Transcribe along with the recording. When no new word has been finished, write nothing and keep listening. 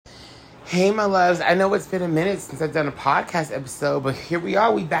Hey, my loves. I know it's been a minute since I've done a podcast episode, but here we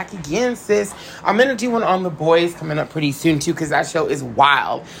are. We back again, sis. I'm going to do one on The Boys coming up pretty soon, too, because that show is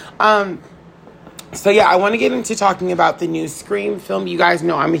wild. So, yeah, I want to get into talking about the new Scream film. You guys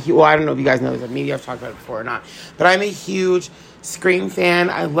know I'm a huge... Well, I don't know if you guys know this. Maybe I've talked about it before or not. But I'm a huge Scream fan.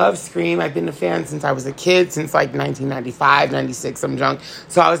 I love Scream. I've been a fan since I was a kid, since, 1995, 96, some junk.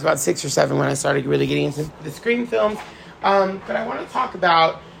 So I was about 6 or 7 when I started really getting into the Scream films. But I want to talk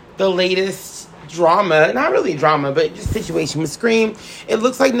about the latest drama, not really drama, but just situation with Scream. It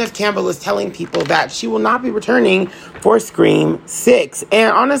looks like Neve Campbell is telling people that she will not be returning for Scream 6.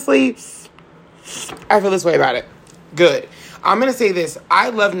 And honestly, I feel this way about it. Good. I'm going to say this. I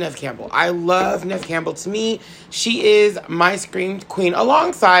love Neve Campbell. I love Neve Campbell. To me, she is my Scream queen,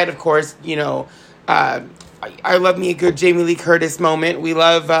 alongside, of course, I love me a good Jamie Lee Curtis moment. We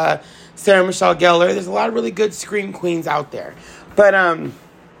love Sarah Michelle Gellar. There's a lot of really good Scream queens out there. But,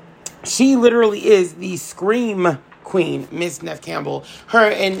 she literally is the Scream queen, Miss Neve Campbell.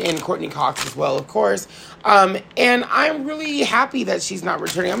 Her and Courtney Cox as well, of course. And I'm really happy that she's not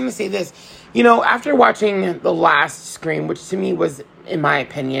returning. I'm going to say this. After watching the last Scream, which to me was, in my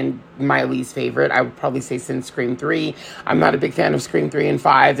opinion, my least favorite, I would probably say since Scream 3. I'm not a big fan of Scream 3 and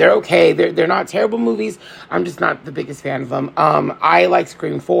 5. They're okay. They're not terrible movies. I'm just not the biggest fan of them. I like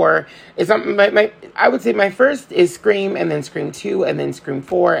Scream 4. I would say my first is Scream, and then Scream 2, and then Scream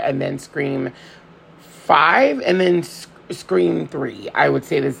 4, and then Scream 5, and then Scream 3. I would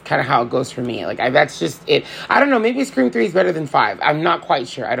say that's kind of how it goes for me. That's just it. I don't know. Maybe Scream 3 is better than 5. I'm not quite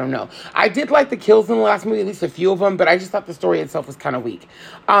sure. I don't know. I did like the kills in the last movie, at least a few of them, but I just thought the story itself was kind of weak.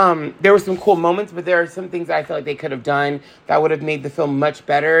 There were some cool moments, but there are some things I feel like they could have done that would have made the film much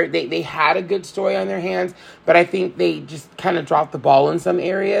better. They had a good story on their hands, but I think they just kind of dropped the ball in some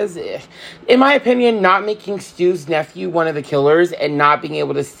areas. In my opinion, not making Stu's nephew one of the killers and not being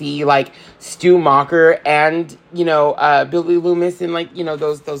able to see, Stu Macher and, Billy Loomis in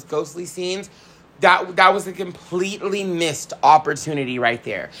those ghostly scenes, that was a completely missed opportunity right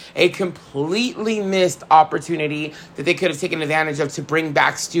there. A completely missed opportunity that they could have taken advantage of to bring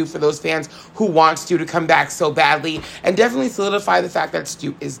back Stu for those fans who want Stu to come back so badly, and definitely solidify the fact that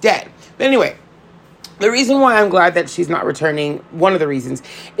Stu is dead. But anyway, the reason why I'm glad that she's not returning, one of the reasons,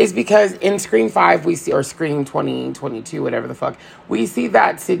 is because in Scream 5 we see, or Scream 2022, whatever the fuck, we see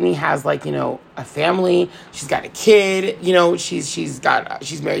that Sydney has a family. She's got a kid. She's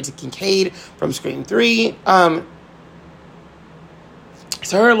married to Kincaid from Scream 3.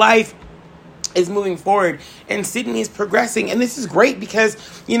 So her life is moving forward, and Sydney is progressing, and this is great because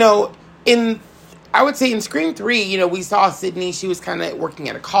I would say in Scream 3, we saw Sydney. She was kind of working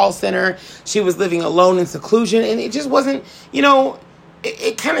at a call center. She was living alone in seclusion. And it just wasn't,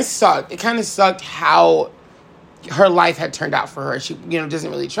 it kind of sucked. It kind of sucked how her life had turned out for her. She, doesn't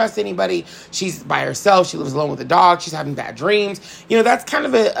really trust anybody. She's by herself. She lives alone with a dog. She's having bad dreams. That's kind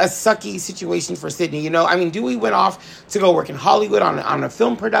of a sucky situation for Sydney. Dewey went off to go work in Hollywood on a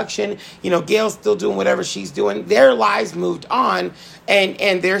film production. Gail's still doing whatever she's doing. Their lives moved on,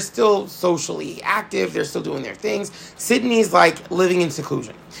 and they're still socially active. They're still doing their things. Sydney's living in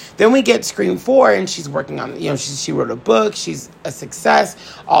seclusion. Then we get Scream 4, and she's working on, she wrote a book. She's a success,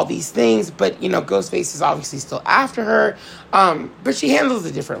 all these things. But, Ghostface is obviously still after her. But she handles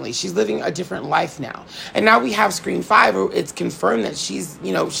it differently. She's living a different life now. And now we have Scream 5, where it's confirmed that she's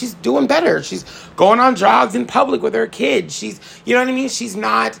doing better. She's going on jogs in public with her kids. She's,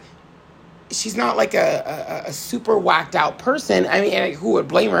 She's not like a super whacked out person. And who would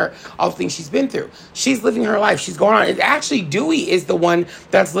blame her? All the things she's been through. She's living her life. She's going on. It's actually Dewey is the one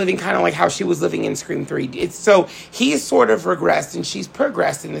that's living kind of like how she was living in Scream 3. So he's sort of regressed and she's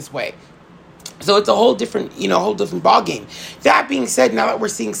progressed in this way. So it's a whole different ball game. That being said, now that we're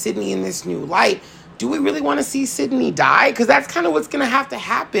seeing Sydney in this new light, do we really want to see Sydney die? Because that's kind of what's going to have to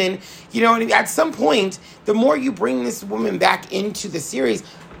happen. At some point, the more you bring this woman back into the series,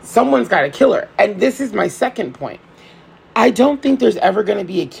 someone's got to kill her. And this is my second point. I don't think there's ever going to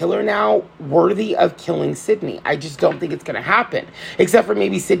be a killer now worthy of killing Sydney. I just don't think it's going to happen. Except for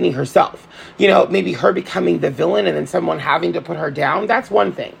maybe Sydney herself. Maybe her becoming the villain and then someone having to put her down. That's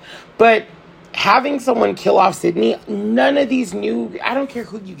one thing. But having someone kill off Sydney, none of these I don't care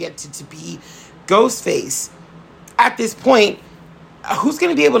who you get to be Ghostface. At this point, who's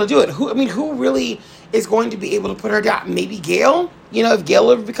going to be able to do it? Who really is going to be able to put her down? Maybe Gail? If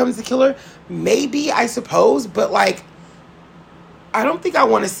Gail ever becomes the killer, maybe, I suppose. But, I don't think I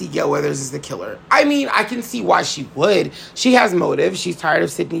want to see Gail Weathers as the killer. I can see why she would. She has motive. She's tired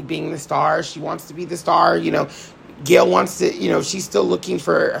of Sydney being the star. She wants to be the star. Gail wants to, she's still looking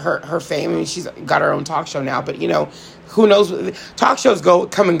for her fame. I mean, she's got her own talk show now, but, who knows? Talk shows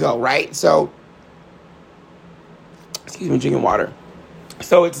come and go, right? So, excuse me, drinking water.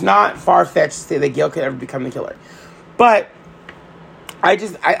 So it's not far-fetched to say that Gail could ever become the killer. But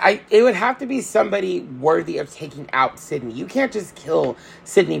it would have to be somebody worthy of taking out Sydney. You can't just kill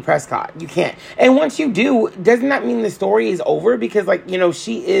Sydney Prescott. You can't. And once you do, doesn't that mean the story is over? Because,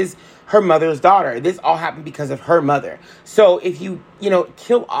 she is her mother's daughter. This all happened because of her mother. So if you,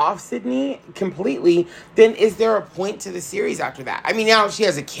 kill off Sydney completely, then is there a point to the series after that? I mean, now if she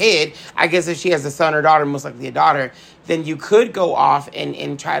has a kid, I guess if she has a son or daughter, most likely a daughter, then you could go off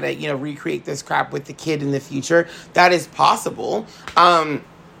and try to, recreate this crap with the kid in the future. That is possible.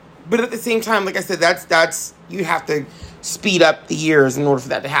 But at the same time, like I said, that's you have to speed up the years in order for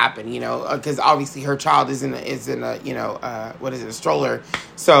that to happen, because obviously her child is in a stroller.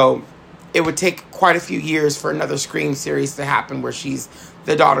 So it would take quite a few years for another Scream series to happen where she's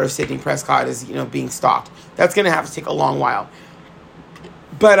the daughter of Sidney Prescott is, being stalked. That's going to have to take a long while.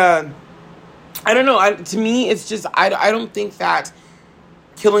 But I don't know. To me, it's just, I don't think that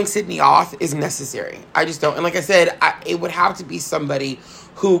killing Sydney off is necessary. I just don't. And like I said, it would have to be somebody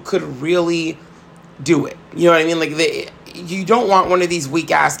who could really do it. You know what I mean? You don't want one of these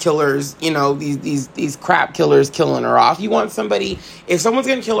weak ass killers, these crap killers killing her off. You want somebody, if someone's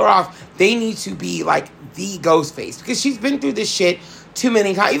going to kill her off, they need to be the Ghostface, because she's been through this shit too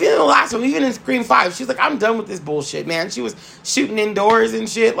many times. Even in the last one, even in Scream 5, she's like, I'm done with this bullshit, man. She was shooting indoors and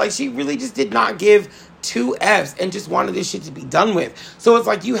shit. She really just did not give two F's and just wanted this shit to be done with. So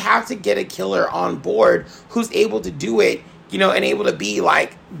it's you have to get a killer on board who's able to do it, and able to be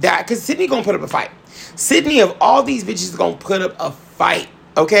like that. Because Sydney gonna put up a fight. Sydney, of all these bitches, is gonna put up a fight.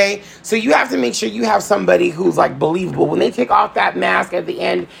 Okay? So you have to make sure you have somebody who's believable. When they take off that mask at the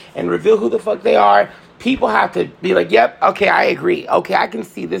end and reveal who the fuck they are, people have to be like, yep, okay, I agree. Okay, I can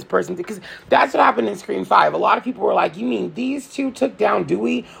see this person. Because that's what happened in Scream 5. A lot of people were like, you mean these two took down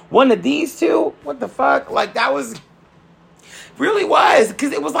Dewey? One of these two? What the fuck? That was... Really was.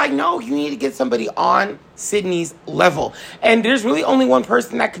 Because it was no, you need to get somebody on Sydney's level. And there's really only one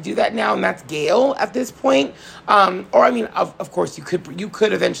person that could do that now, and that's Gail at this point. Of course, you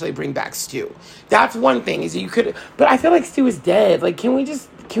could eventually bring back Stu. That's one thing, is you could... But I feel like Stu is dead.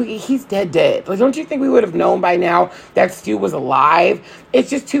 He's dead. Don't you think we would have known by now that Stu was alive? It's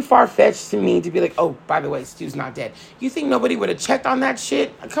just too far-fetched to me to be like, oh, by the way, Stu's not dead. You think nobody would have checked on that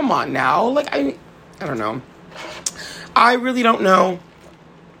shit? Come on now. I don't know. I really don't know.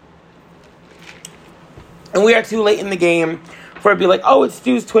 And we are too late in the game for it to be like, oh, it's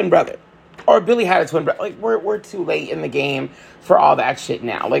Stu's twin brother. Or Billy had a twin brother. We're too late in the game for all that shit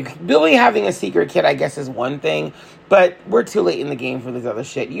now. Billy having a secret kid, I guess, is one thing. But we're too late in the game for this other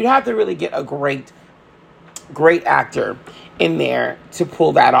shit. You'd have to really get a great actor in there to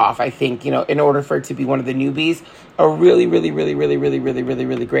pull that off, I think, in order for it to be one of the newbies. A really, really, really, really, really, really, really,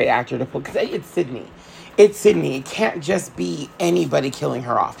 really great actor to pull. Because it's Sydney. It's Sydney. It can't just be anybody killing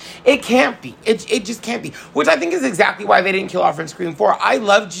her off. It can't be. It just can't be. Which I think is exactly why they didn't kill off in Scream 4. I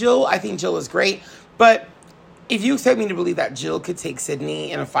love Jill. I think Jill is great. But if you expect me to believe that Jill could take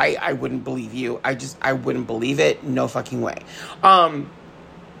Sydney in a fight, I wouldn't believe you. I wouldn't believe it. No fucking way.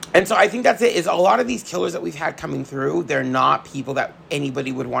 And so I think that's it, is a lot of these killers that we've had coming through, they're not people that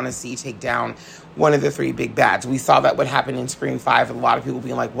anybody would want to see take down one of the three big bads. We saw that what happened in Scream 5, and a lot of people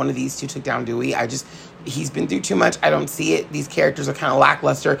being like, one of these two took down Dewey. He's been through too much. I don't see it. These characters are kind of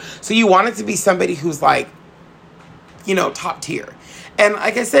lackluster. So you want it to be somebody who's top tier. And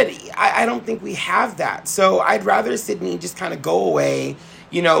like I said, I don't think we have that. So I'd rather Sydney just kind of go away,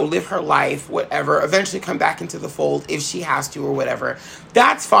 live her life, whatever, eventually come back into the fold if she has to or whatever.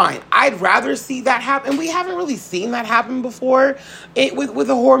 That's fine. I'd rather see that happen. We haven't really seen that happen before with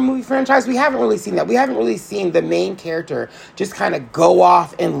a horror movie franchise. We haven't really seen that. We haven't really seen the main character just kind of go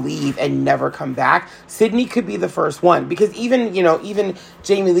off and leave and never come back. Sydney could be the first one, because even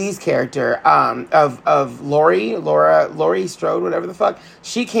Jamie Lee's character of Laurie Strode, whatever the fuck,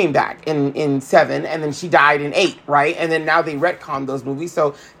 she came back in 7, and then she died in 8, right? And then now they retconned those movies.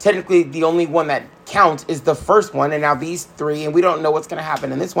 So technically the only one that counts is the first one, and now these 3, and we don't know what's going to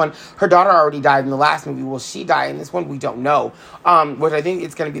happen in this one. Her daughter already died in the last movie. Will she die in this one? We don't know. Which I think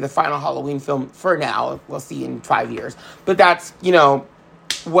it's going to be the final Halloween film for now. We'll see in 5 years. But that's,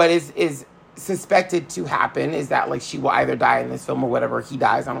 what is suspected to happen, is that she will either die in this film or whatever. He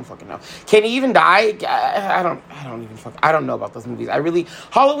dies. I don't fucking know. Can he even die? I don't know about those movies.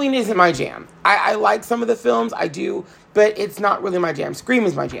 Halloween isn't my jam. I like some of the films. I do, but it's not really my jam. Scream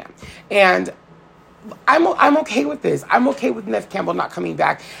is my jam. And I'm okay with this. I'm okay with Neve Campbell not coming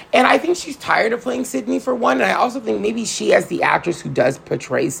back. And I think she's tired of playing Sydney for one. And I also think maybe she, as the actress who does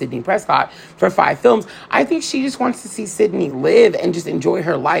portray Sydney Prescott for 5 films, I think she just wants to see Sydney live and just enjoy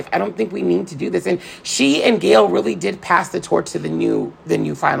her life. I don't think we need to do this. And she and Gail really did pass the torch to the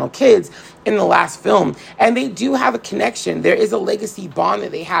new final kids in the last film. And they do have a connection. There is a legacy bond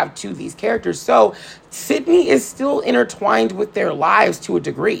that they have to these characters. So Sydney is still intertwined with their lives to a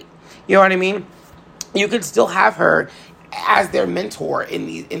degree. You know what I mean? You could still have her as their mentor in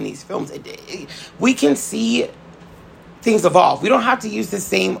these films. We can see things evolve. We don't have to use the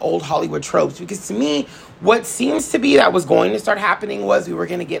same old Hollywood tropes, because to me, what seems to be that was going to start happening was we were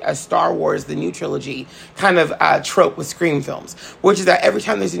going to get a Star Wars, the new trilogy, kind of trope with Scream films, which is that every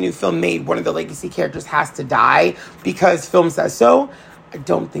time there's a new film made, one of the legacy characters has to die because film says so. I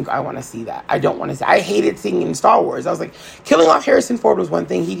don't think I want to see that. I don't want to see. I hated seeing in Star Wars. I was like, killing off Harrison Ford was one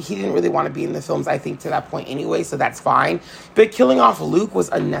thing. He didn't really want to be in the films, I think, to that point anyway, so that's fine. But killing off Luke was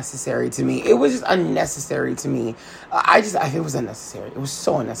unnecessary to me. It was just unnecessary to me. It was unnecessary. It was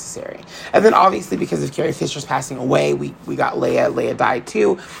so unnecessary. And then obviously because of Carrie Fisher's passing away, we got Leia. Leia died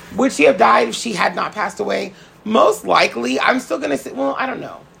too. Would she have died if she had not passed away? Most likely. I'm still going to say, well, I don't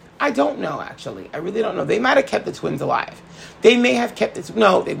know. I don't know, actually. I really don't know. They might have kept the twins alive. They may have kept it.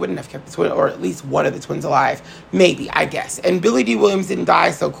 No, they wouldn't have kept the twin, or at least one of the twins alive. Maybe, I guess. And Billy D. Williams didn't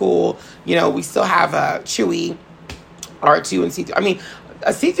die, so cool. You know, we still have Chewie, R2, and C3. I mean,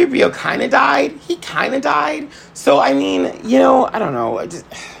 C3PO kind of died. He kind of died. So, I mean, you know, I don't know.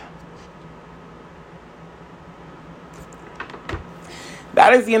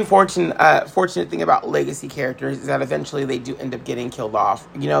 That is the fortunate thing about legacy characters, is that eventually they do end up getting killed off.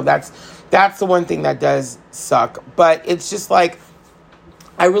 You know, that's the one thing that does suck. But it's just like,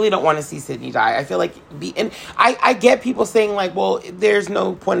 I really don't want to see Sydney die. I feel like I get people saying like, well, there's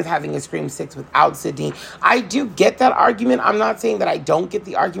no point of having a Scream 6 without Sydney. I do get that argument. I'm not saying that I don't get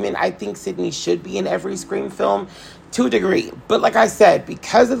the argument. I think Sydney should be in every Scream film to a degree. But like I said,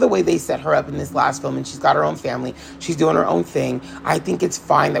 because of the way they set her up in this last film, and she's got her own family, she's doing her own thing, I think it's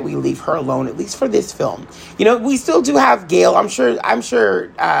fine that we leave her alone, at least for this film. You know, we still do have Gail. I'm sure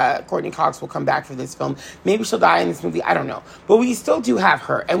Courtney Cox will come back for this film. Maybe she'll die in this movie. I don't know. But we still do have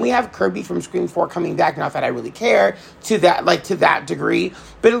her. And we have Kirby from Scream 4 coming back. Not that I really care to that degree,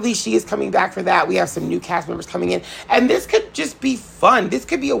 but at least she is coming back for that. We have some new cast members coming in. And this could just be fun. This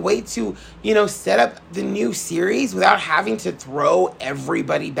could be a way to, you know, set up the new series without having to throw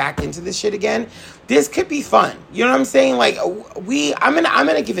everybody back into this shit again. This could be fun. You know what I'm saying? Like, I'm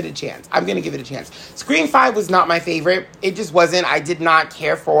gonna give it a chance. I'm gonna give it a chance. Scream 5 was not my favorite. It just wasn't. I did not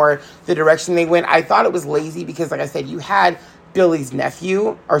care for the direction they went. I thought it was lazy because, like I said, you had Billy's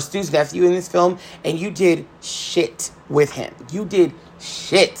nephew, or Stu's nephew, in this film, and you did shit with him. You did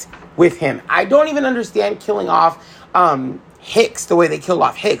shit with him. I don't even understand killing off Hicks the way they killed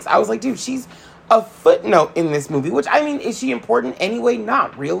off Hicks. I was like, dude, she's a footnote in this movie, which, I mean, is she important anyway?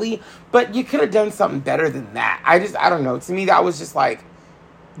 Not really, but you could have done something better than that. I don't know. To me, that was just like,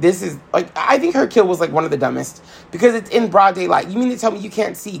 this is, like, I think her kill was, like, one of the dumbest, because it's in broad daylight. You mean to tell me you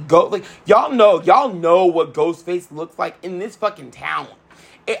can't see like, y'all know what Ghostface looks like in this fucking town.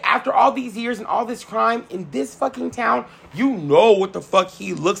 After all these years and all this crime in this fucking town, you know what the fuck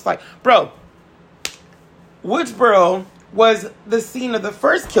he looks like. Bro, Woodsboro was the scene of the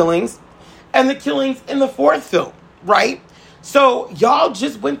first killings and the killings in the 4th film, right? So y'all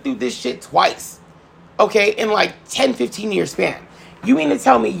just went through this shit twice, okay, in like 10, 15 year span. You mean to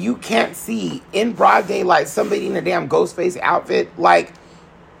tell me you can't see in broad daylight somebody in a damn Ghostface outfit? Like,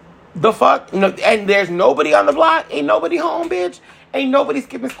 the fuck? No, and there's nobody on the block? Ain't nobody home, bitch? Ain't nobody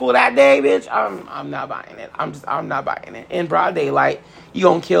skipping school that day, bitch? I'm not buying it. I'm not buying it. In broad daylight, you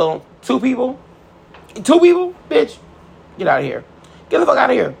gonna kill 2 people? 2 people? Bitch, get out of here. Get the fuck out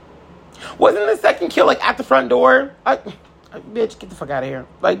of here. Wasn't the second kill, like, at the front door? Bitch, get the fuck out of here.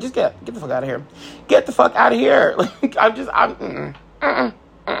 Like, just get the fuck out of here. Get the fuck out of here. Like,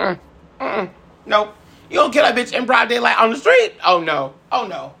 Nope. You don't kill that bitch in broad daylight on the street? Oh, no. Oh,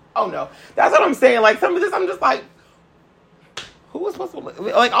 no. Oh, no. That's what I'm saying. Like, some of this, I'm just like, who was supposed to,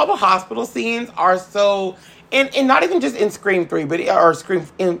 like, all the hospital scenes are so, and not even just in Scream 3, but, or Scream,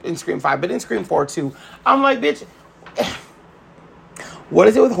 in Scream 5, but in Scream 4, too. I'm like, bitch, what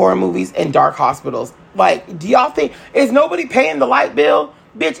is it with horror movies and dark hospitals? Like, do y'all think, is nobody paying the light bill?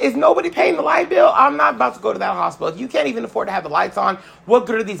 Bitch, is nobody paying the light bill? I'm not about to go to that hospital. If you can't even afford to have the lights on, what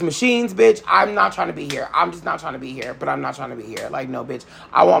good are these machines, bitch? I'm not trying to be here. I'm just not trying to be here, but I'm not trying to be here. Like, no, bitch.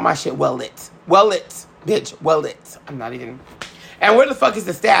 I want my shit well lit. Well lit. Bitch, well lit. I'm not even. And where the fuck is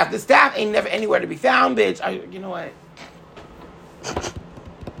the staff? The staff ain't never anywhere to be found, bitch. You know what?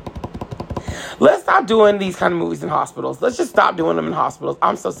 Let's stop doing these kind of movies in hospitals. Let's just stop doing them in hospitals.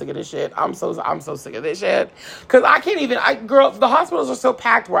 I'm so sick of this shit. I'm so sick of this shit. Because I can't even, girl, the hospitals are so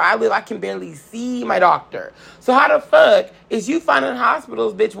packed where I live, I can barely see my doctor. So how the fuck is you finding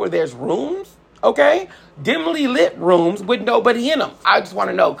hospitals, bitch, where there's rooms? Okay? Dimly lit rooms with nobody in them. I just want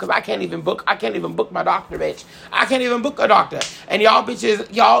to know, because I can't even book my doctor, bitch. I can't even book a doctor. And y'all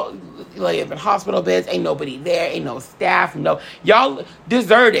bitches, y'all live in hospital beds, ain't nobody there, ain't no staff, y'all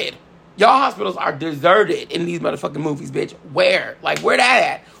deserted. Y'all hospitals are deserted in these motherfucking movies, bitch. Where? Like, where that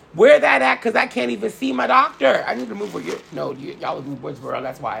at? Where that at? Because I can't even see my doctor. I need to move where y'all live in Woodsboro,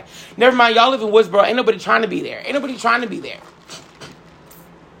 that's why. Never mind, y'all live in Woodsboro. Ain't nobody trying to be there.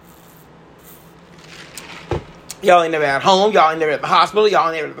 Y'all ain't never at home. Y'all ain't never at the hospital. Y'all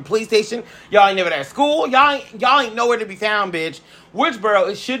ain't never at the police station. Y'all ain't never at school. Y'all ain't nowhere to be found, bitch. Woodsboro,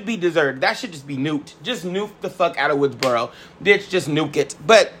 it should be deserted. That should just be nuked. Just nuke the fuck out of Woodsboro. Bitch, just nuke it.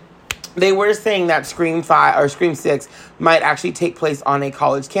 But they were saying that Scream 5 or Scream 6 might actually take place on a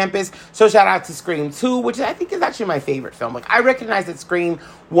college campus. So shout out to Scream 2, which I think is actually my favorite film. Like, I recognize that Scream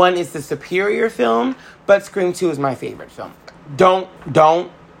 1 is the superior film, but Scream 2 is my favorite film. Don't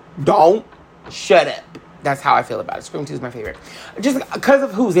shut up. That's how I feel about it. Scream 2 is my favorite. Just because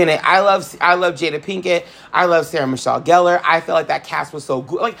of who's in it. I love Jada Pinkett. I love Sarah Michelle Gellar. I feel like that cast was so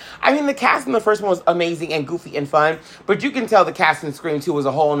good. Like, I mean, the cast in the first one was amazing and goofy and fun, but you can tell the cast in Scream 2 was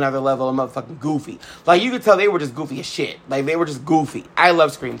a whole nother level of motherfucking goofy. Like, you could tell they were just goofy as shit. Like, they were just goofy. I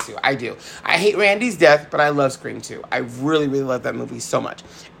love Scream 2. I do. I hate Randy's death, but I love Scream 2. I really, really love that movie so much.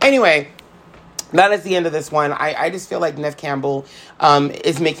 Anyway, that is the end of this one. I just feel like Neve Campbell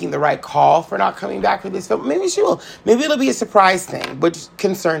is making the right call for not coming back for this film. Maybe she will. Maybe it'll be a surprise thing, which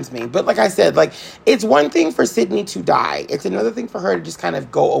concerns me. But like I said, like, it's one thing for Sydney to die. It's another thing for her to just kind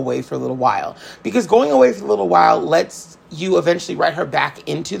of go away for a little while. Because going away for a little while lets you eventually write her back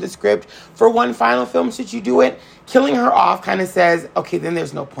into the script for one final film should you do it. Killing her off kind of says, okay, then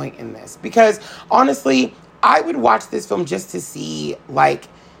there's no point in this. Because honestly, I would watch this film just to see, like,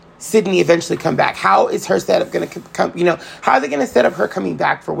 Sydney eventually come back. How is her setup going to come, how are they going to set up her coming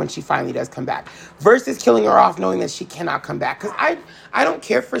back for when she finally does come back versus killing her off knowing that she cannot come back? Because I don't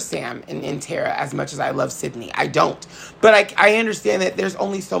care for Sam and Tara as much as I love Sydney. I don't. But I understand that there's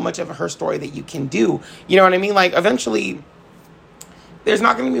only so much of her story that you can do. You know what I mean? Like, eventually, there's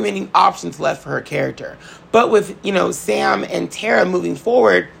not going to be many options left for her character. But with, Sam and Tara moving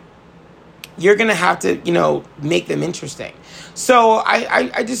forward, you're going to have to, make them interesting. So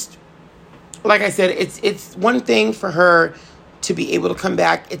I just, like I said, it's one thing for her to be able to come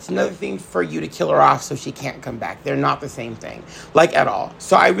back. It's another thing for you to kill her off so she can't come back. They're not the same thing, like, at all.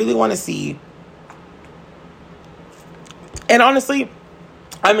 So I really want to see. And honestly,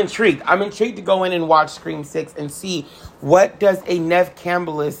 I'm intrigued. I'm intrigued to go in and watch Scream 6 and see what does a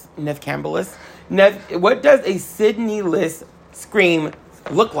what does a Sydney-less Scream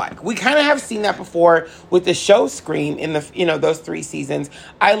look like. We kind of have seen that before with the show Scream in the those 3 seasons.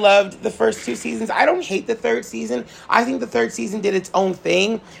 I loved the first 2 seasons. I don't hate the 3rd season. I think the 3rd season did its own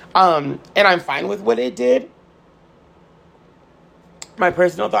thing, and I'm fine with what it did. My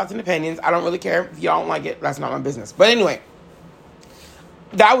personal thoughts and opinions. I don't really care if y'all don't like it. That's not my business. But anyway,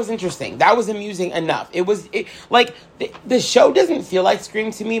 that was interesting. That was amusing enough. The show doesn't feel like Scream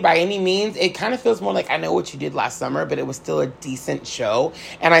to me by any means. It kind of feels more like I Know What You Did Last Summer, but it was still a decent show,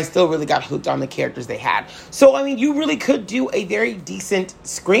 and I still really got hooked on the characters they had. So, I mean, you really could do a very decent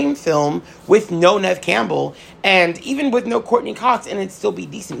Scream film with no Neve Campbell, and even with no Courtney Cox, and it'd still be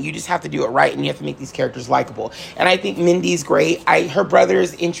decent. You just have to do it right, and you have to make these characters likable. And I think Mindy's great. Her brother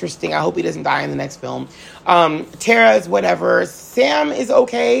is interesting. I hope he doesn't die in the next film. Tara is whatever. Sam is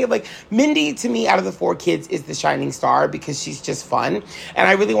okay. Like, Mindy, to me, out of the 4 kids, is the shining star because she's just fun. And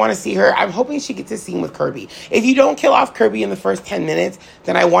I really want to see her. I'm hoping she gets a scene with Kirby. If you don't kill off Kirby in the first 10 minutes,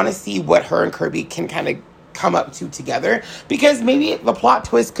 then I want to see what her and Kirby can kind of come up to together. Because maybe the plot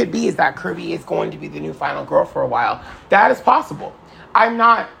twist could be is that Kirby is going to be the new final girl for a while. That is possible. I'm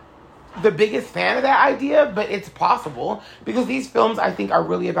not the biggest fan of that idea, but it's possible because these films, I think, are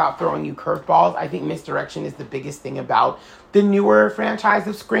really about throwing you curveballs. I think misdirection is the biggest thing about the newer franchise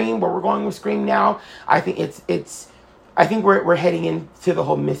of Scream, where we're going with Scream now. I think I think we're heading into the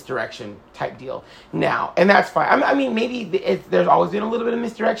whole misdirection type deal now, and that's fine. I mean, maybe there's always been a little bit of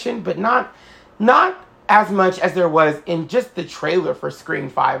misdirection, but not as much as there was in just the trailer for Scream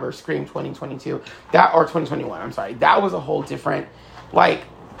 5 or Scream 2022 or 2021. I'm sorry, that was a whole different,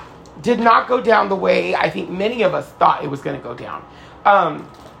 did not go down the way I think many of us thought it was going to go down.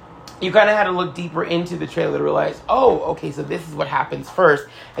 You kind of had to look deeper into the trailer to realize, oh, okay, so this is what happens first,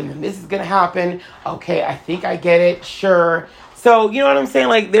 and then this is going to happen. Okay, I think I get it. Sure. So, you know what I'm saying?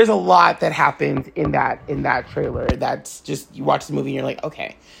 Like, there's a lot that happens in that trailer. That's just, you watch the movie and you're like,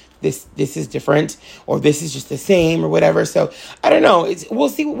 okay, this is different, or this is just the same, or whatever. So I don't know. We'll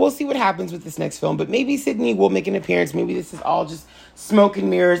see what happens with this next film. But maybe Sydney will make an appearance. Maybe this is all just smoke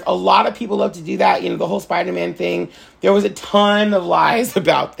and mirrors. A lot of people love to do that. You know, the whole Spider-Man thing. There was a ton of lies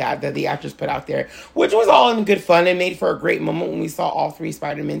about that the actors put out there, which was all in good fun and made for a great moment when we saw all three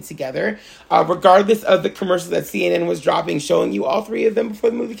Spider-Men together. Regardless of the commercials that CNN was dropping, showing you all three of them before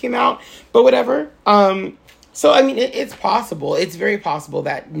the movie came out. But whatever. So, I mean, it's possible. It's very possible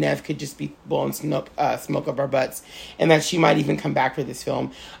that Nev could just be blowing smoke up our butts, and that she might even come back for this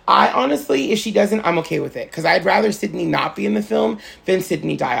film. I honestly, if she doesn't, I'm okay with it, because I'd rather Sydney not be in the film than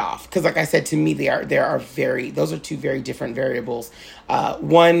Sydney die off. Because, like I said, to me, those are two very different variables.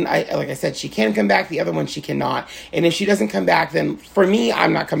 One, like I said, she can come back. The other one, she cannot. And if she doesn't come back, then for me,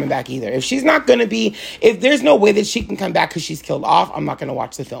 I'm not coming back either. If she's not going to be, if there's no way that she can come back because she's killed off, I'm not going to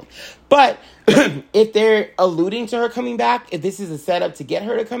watch the film. But if they're alluding to her coming back, if this is a setup to get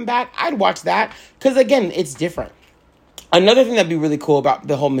her to come back, I'd watch that. Because, again, it's different. Another thing that'd be really cool about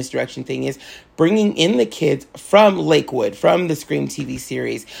the whole misdirection thing is bringing in the kids from Lakewood, from the Scream TV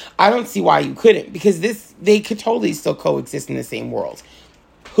series. I don't see why you couldn't, because they could totally still coexist in the same world.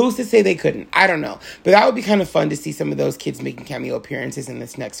 Who's to say they couldn't? I don't know. But that would be kind of fun to see some of those kids making cameo appearances in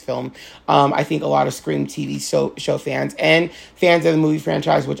this next film. I think a lot of Scream TV show fans and fans of the movie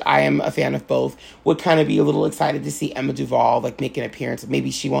franchise, which I am a fan of both, would kind of be a little excited to see Emma Duval like make an appearance.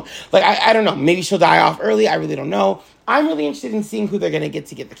 Maybe she won't. Like, I don't know. Maybe she'll die off early. I really don't know. I'm really interested in seeing who they're going to get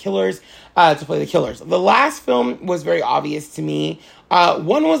the killers, to play the killers. The last film was very obvious to me.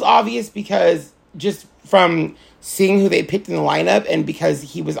 One was obvious because just from seeing who they picked in the lineup, and because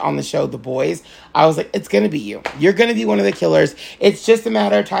he was on the show The Boys, I was like, it's going to be you. You're going to be one of the killers. It's just a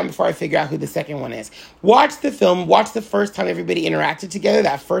matter of time before I figure out who the second one is. Watch the film. Watch the first time everybody interacted together.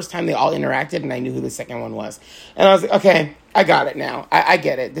 That first time they all interacted, and I knew who the second one was. And I was like, okay, I got it now. I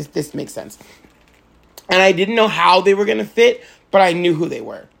get it. This makes sense. And I didn't know how they were going to fit, but I knew who they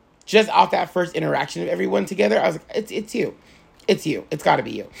were. Just off that first interaction of everyone together, I was like, it's you. It's you. It's got to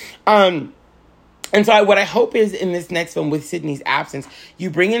be you. And so what I hope is in this next film, with Sydney's absence, you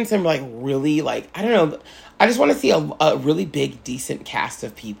bring in some, like, really, like, I don't know, I just want to see a really big, decent cast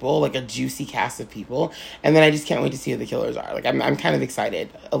of people, like a juicy cast of people, and then I just can't wait to see who the killers are. Like, I'm kind of excited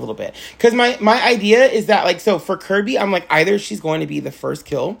a little bit. Because my idea is that, like, so for Kirby, I'm like, either she's going to be the first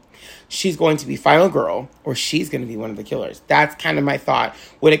kill, she's going to be final girl, or she's going to be one of the killers. That's kind of my thought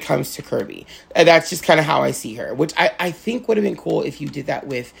when it comes to Kirby. And that's just kind of how I see her, which I think would have been cool if you did that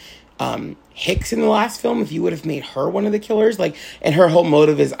with Hicks in the last film, if you would have made her one of the killers, like, and her whole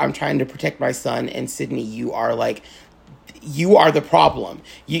motive is, I'm trying to protect my son, and Sydney, you are the problem.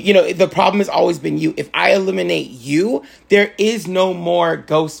 You know, the problem has always been you. If I eliminate you, there is no more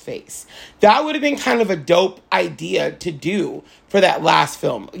Ghostface. That would have been kind of a dope idea to do for that last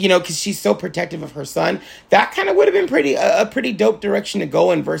film, you know, because she's so protective of her son. That kind of would have been a pretty dope direction to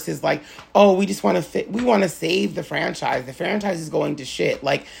go in, versus like, oh, we just want to save the franchise. The franchise is going to shit.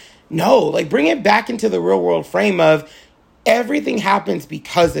 Like, no, like, bring it back into the real world frame of everything happens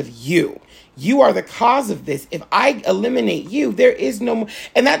because of you. You are the cause of this. If I eliminate you, there is no more.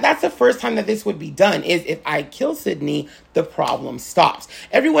 And that's the first time that this would be done, is if I kill Sydney, the problem stops.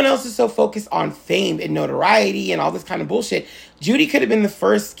 Everyone else is so focused on fame and notoriety and all this kind of bullshit. Judy could have been the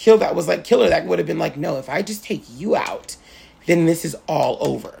first killer that would have been like, no, if I just take you out, then this is all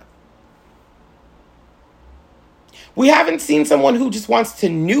over. We haven't seen someone who just wants to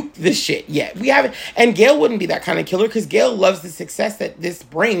nuke this shit yet. We haven't. And Gail wouldn't be that kind of killer, because Gail loves the success that this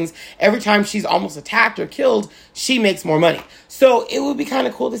brings. Every time she's almost attacked or killed, she makes more money. So it would be kind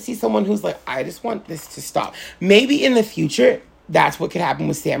of cool to see someone who's like, I just want this to stop. Maybe in the future, that's what could happen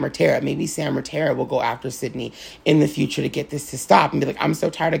with Sam or Tara. Maybe Sam or Tara will go after Sydney in the future to get this to stop, and be like, I'm so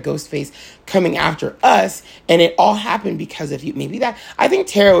tired of Ghostface coming after us, and it all happened because of you. Maybe I think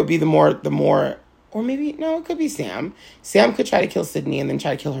Tara would be the more, or maybe, no, it could be Sam. Sam could try to kill Sydney and then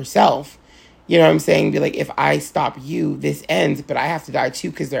try to kill herself. You know what I'm saying? Be like, if I stop you, this ends, but I have to die too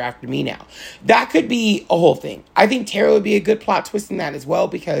because they're after me now. That could be a whole thing. I think Tara would be a good plot twist in that as well,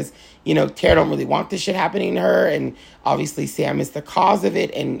 because, you know, Tara don't really want this shit happening to her, and obviously Sam is the cause of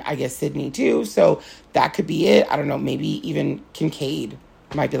it, and I guess Sydney too, so that could be it. I don't know, maybe even Kincaid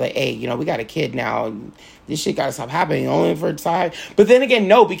might be like, hey, you know, we got a kid now, and this shit gotta stop happening, only for time. But then again,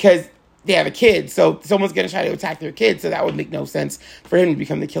 no, because they have a kid, so someone's going to try to attack their kid, so that would make no sense for him to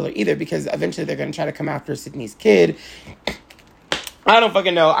become the killer either, because eventually they're going to try to come after Sydney's kid. I don't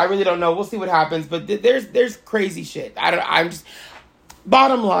fucking know. I really don't know. We'll see what happens, but there's crazy shit. I'm just,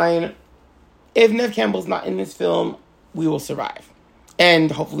 bottom line, if Neve Campbell's not in this film, we will survive.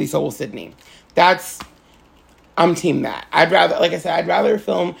 And hopefully so will Sydney. I'm team that. I'd rather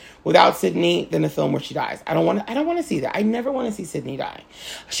film without Sydney than a film where she dies. I don't want to see that. I never want to see Sydney die.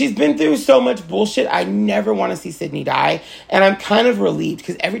 She's been through so much bullshit. I never want to see Sydney die. And I'm kind of relieved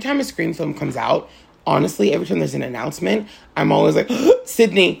because every time a Scream film comes out, honestly, every time there's an announcement, I'm always like,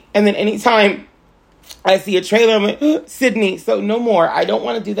 Sydney. And then anytime I see a trailer, I'm like, Sydney. So no more. I don't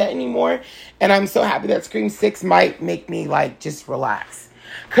want to do that anymore. And I'm so happy that Scream 6 might make me like just relax.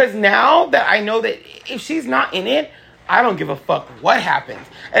 Because now that I know that if she's not in it, I don't give a fuck what happens.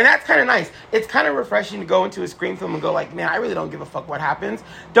 And that's kind of nice. It's kind of refreshing to go into a Scream film and go like, man, I really don't give a fuck what happens.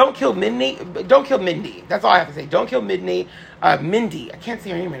 Don't kill Mindy. Don't kill Mindy. That's all I have to say. Don't kill Mindy. Mindy. I can't say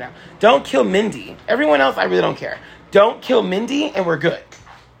her name right now. Don't kill Mindy. Everyone else, I really don't care. Don't kill Mindy and we're good.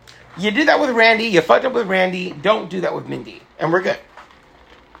 You did that with Randy. You fucked up with Randy. Don't do that with Mindy. And we're good.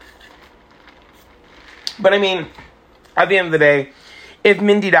 But I mean, at the end of the day, if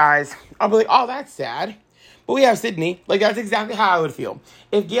Mindy dies, I'll be like, oh, that's sad. But we have Sydney. Like, that's exactly how I would feel.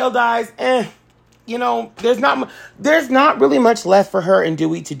 If Gail dies, there's not really much left for her and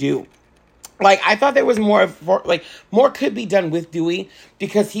Dewey to do. Like, I thought there was more could be done with Dewey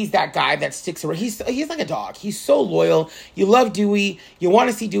because he's that guy that sticks around. He's like a dog. He's so loyal. You love Dewey. You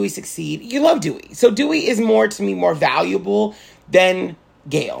want to see Dewey succeed. You love Dewey. So Dewey is to me more valuable than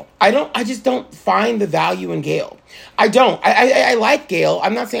Gail. I just don't find the value in Gail. I don't. I like Gail.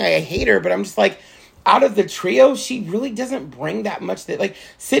 I'm not saying I hate her, but I'm just like, out of the trio, she really doesn't bring that much. Like,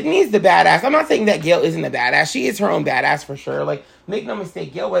 Sydney's the badass. I'm not saying that Gail isn't a badass. She is her own badass for sure. Like, make no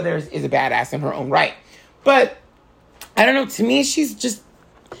mistake, Gail Weathers is a badass in her own right. But, I don't know, to me, she's just,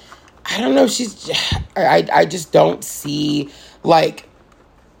 I don't know, I just don't see, like,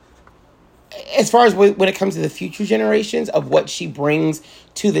 as far as when it comes to the future generations of what she brings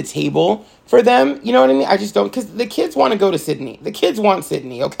to the table for them, you know what I mean? I just don't, because the kids want to go to Sydney. The kids want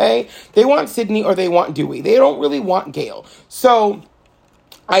Sydney, okay? They want Sydney or they want Dewey. They don't really want Gail. So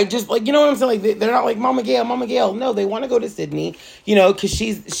I just, like, you know what I'm saying? Like, they're not like, Mama Gail. No, they want to go to Sydney, because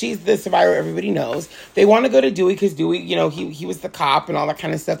she's the survivor everybody knows. They want to go to Dewey because Dewey, he was the cop and all that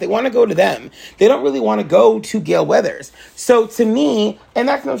kind of stuff. They want to go to them. They don't really want to go to Gail Weathers. So to me, and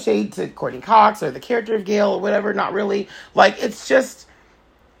that's no shade to Courtney Cox or the character of Gail or whatever, not really. Like, it's just,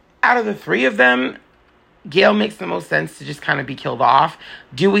 out of the three of them, Gail makes the most sense to just kind of be killed off.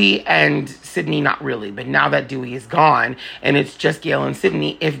 Dewey and Sydney, not really. But now that Dewey is gone and it's just Gail and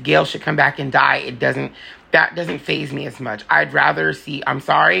Sydney, if Gail should come back and die, that doesn't faze me as much. I'm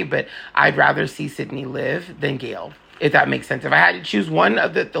sorry, but I'd rather see Sydney live than Gail, if that makes sense. If I had to choose one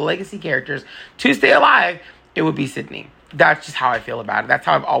of the legacy characters to stay alive, it would be Sydney. That's just how I feel about it. That's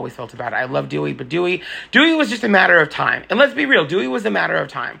how I've always felt about it. I love Dewey, but Dewey was just a matter of time. And let's be real, Dewey was a matter of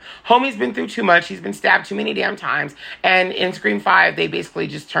time. Homie's been through too much. He's been stabbed too many damn times. And in Scream 5, they basically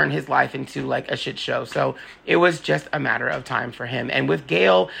just turned his life into like a shit show. So it was just a matter of time for him. And with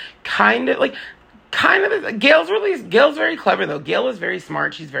Gail, Gail's very clever though. Gail is very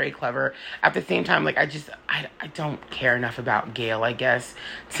smart. She's very clever. At the same time, like, I don't care enough about Gail, I guess.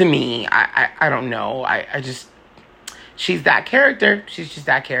 To me, I don't know. She's that character. She's just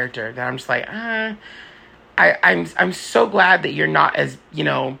that character that I'm just like, I'm so glad that you're not as,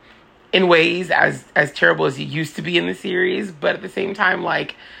 in ways as terrible as you used to be in the series. But at the same time,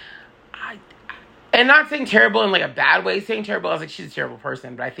 like, and not saying terrible in like a bad way, saying terrible as like she's a terrible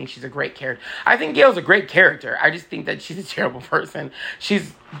person, but I think she's a great character. I think Gail's a great character. I just think that she's a terrible person.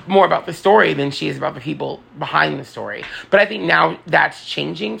 She's more about the story than she is about the people behind the story. But I think now that's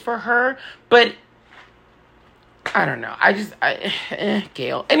changing for her. But I don't know.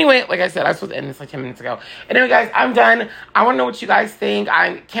 Gail. Anyway, like I said, I was supposed to end this like 10 minutes ago. Anyway, guys, I'm done. I want to know what you guys think.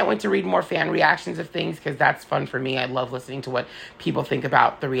 I can't wait to read more fan reactions of things because that's fun for me. I love listening to what people think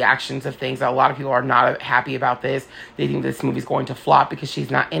about the reactions of things. A lot of people are not happy about this. They think this movie's going to flop because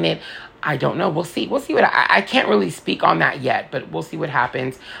she's not in it. I don't know. We'll see. I can't really speak on that yet, but we'll see what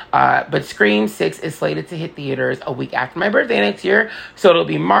happens. But Scream 6 is slated to hit theaters a week after my birthday next year. So it'll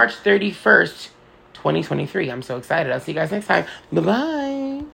be March 31st, 2023. I'm so excited. I'll see you guys next time. Bye-bye.